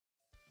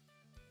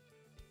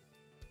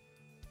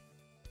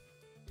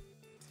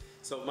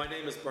So my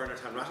name is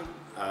Hanratty.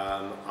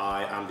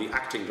 I am the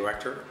Acting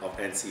Director of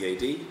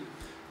NCAD.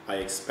 I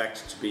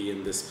expect to be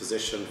in this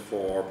position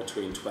for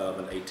between 12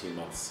 and 18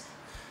 months.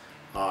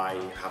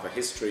 I have a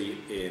history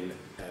in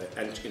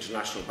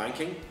international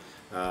banking.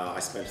 I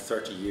spent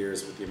 30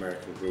 years with the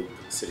American group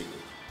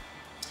Citigroup.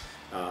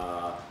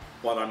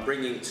 What I'm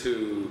bringing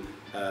to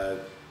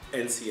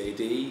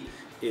NCAD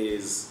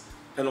is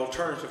an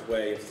alternative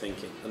way of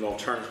thinking, an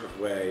alternative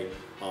way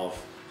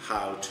of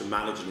how to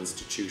manage an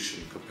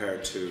institution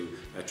compared to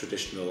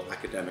traditional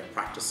academic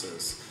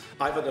practices.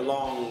 I've had a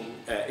long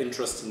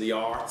interest in the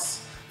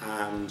arts,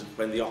 and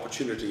when the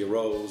opportunity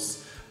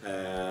arose,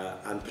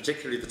 and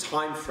particularly the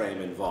time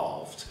frame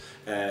involved,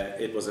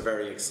 it was a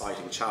very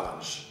exciting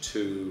challenge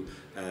to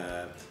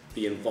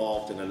be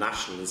involved in a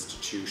national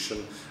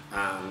institution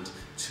and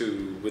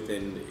to,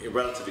 within a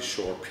relatively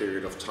short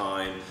period of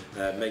time,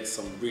 make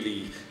some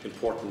really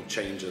important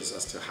changes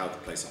as to how the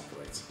place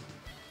operates.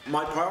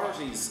 My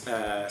priorities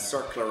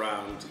circle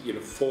around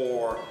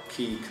four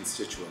key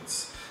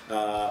constituents.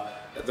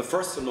 The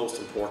first and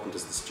most important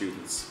is the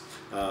students.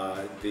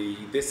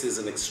 This is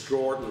an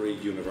extraordinary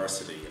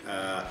university.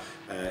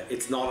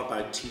 It's not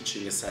about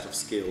teaching a set of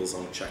skills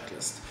on a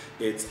checklist.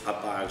 It's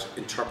about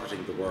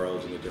interpreting the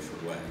world in a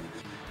different way.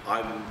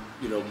 I'm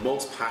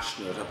most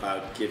passionate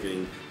about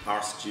giving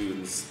our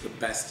students the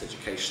best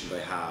education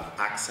they have,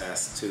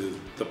 access to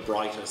the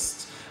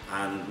brightest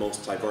and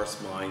most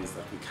diverse minds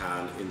that we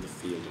can in the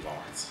field of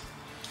arts.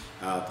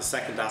 The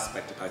second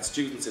aspect about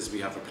students is we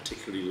have a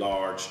particularly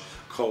large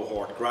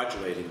cohort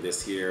graduating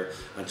this year,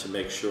 and to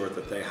make sure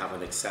that they have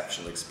an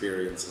exceptional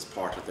experience as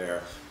part of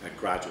their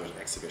graduate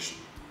exhibition.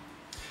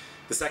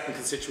 The second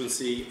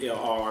constituency are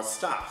our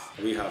staff.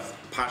 We have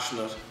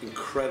passionate,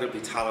 incredibly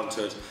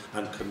talented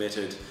and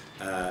committed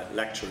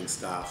lecturing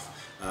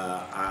staff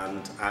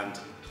and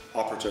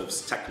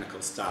operatives, technical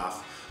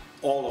staff,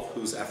 all of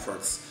whose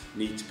efforts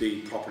need to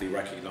be properly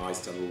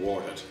recognised and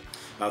rewarded.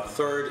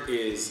 Third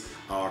is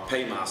our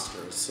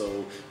paymasters.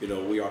 So,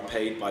 we are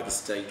paid by the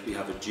state. We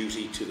have a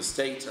duty to the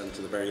state and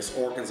to the various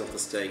organs of the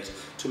state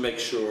to make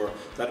sure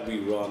that we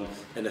run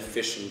an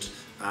efficient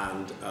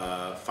and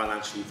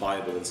financially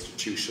viable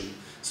institution.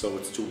 So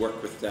it's to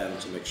work with them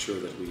to make sure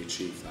that we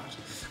achieve that.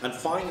 And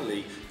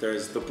finally,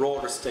 there's the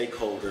broader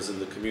stakeholders in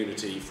the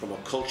community from a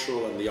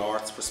cultural and the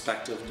arts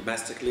perspective,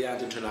 domestically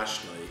and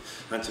internationally,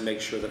 and to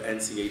make sure that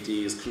NCAD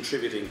is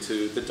contributing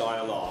to the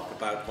dialogue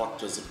about what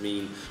does it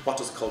mean, what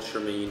does culture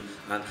mean,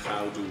 and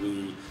how do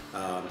we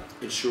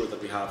ensure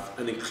that we have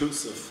an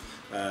inclusive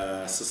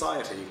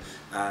society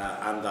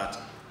and that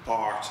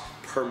art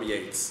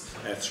permeates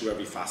through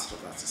every facet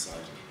of that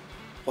society.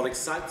 What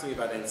excites me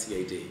about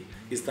NCAD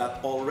is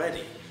that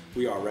already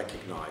we are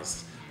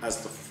recognised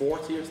as the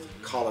 40th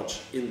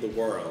college in the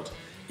world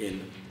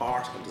in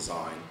art and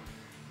design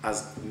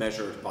as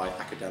measured by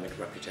academic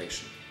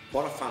reputation.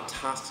 What a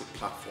fantastic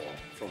platform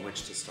from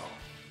which to start.